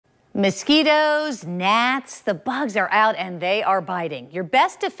Mosquitoes, gnats, the bugs are out and they are biting. Your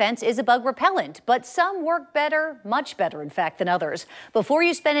best defense is a bug repellent, but some work better, much better in fact, than others. Before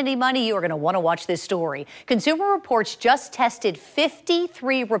you spend any money, you are going to want to watch this story. Consumer Reports just tested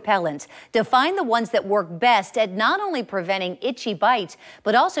 53 repellents to find the ones that work best at not only preventing itchy bites,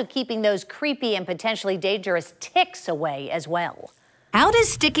 but also keeping those creepy and potentially dangerous ticks away as well. How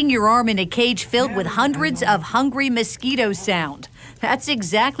does sticking your arm in a cage filled with hundreds of hungry mosquitoes sound? That's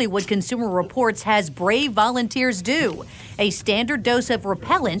exactly what Consumer Reports has brave volunteers do. A standard dose of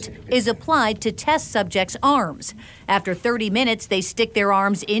repellent is applied to test subjects' arms. After 30 minutes, they stick their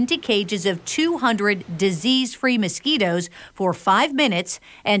arms into cages of 200 disease-free mosquitoes for 5 minutes,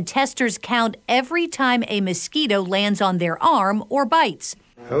 and testers count every time a mosquito lands on their arm or bites.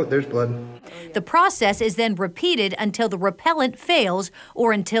 Oh, there's blood. The process is then repeated until the repellent fails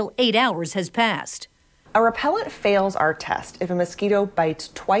or until 8 hours has passed. A repellent fails our test if a mosquito bites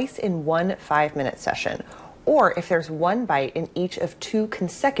twice in one 5-minute session, or if there's one bite in each of 2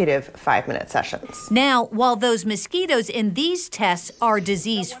 consecutive 5-minute sessions. Now, while those mosquitoes in these tests are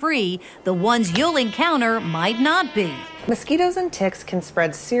disease-free, the ones you'll encounter might not be. Mosquitoes and ticks can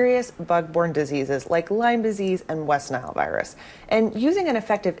spread serious bug-borne diseases like Lyme disease and West Nile virus. And using an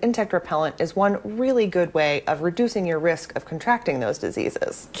effective insect repellent is one really good way of reducing your risk of contracting those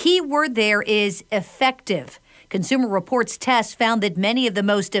diseases. Key word there is effective. Consumer Reports tests found that many of the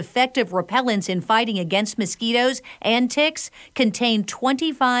most effective repellents in fighting against mosquitoes and ticks contain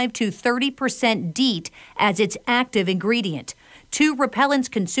 25 to 30% DEET as its active ingredient. 2 repellents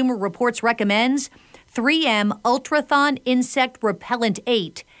Consumer Reports recommends: 3M Ultrathon Insect Repellent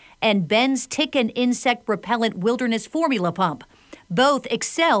 8 and Ben's Tick and Insect Repellent Wilderness Formula Pump. Both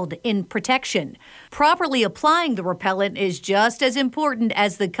excelled in protection. Properly applying the repellent is just as important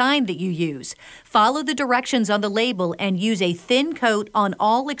as the kind that you use. Follow the directions on the label and use a thin coat on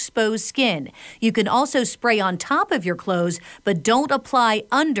all exposed skin. You can also spray on top of your clothes, but don't apply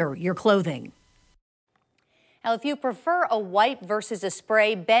under your clothing. Now, if you prefer a wipe versus a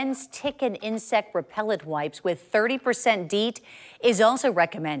spray, Ben's Tick and Insect Repellent Wipes with 30% DEET is also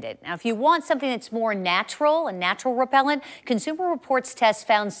recommended. Now, if you want something that's more natural, a natural repellent, Consumer Reports tests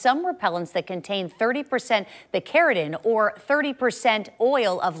found some repellents that contain 30% bicardin or 30%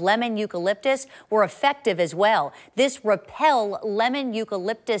 oil of lemon eucalyptus were effective as well. This Repel Lemon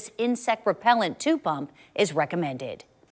Eucalyptus Insect Repellent 2 pump is recommended.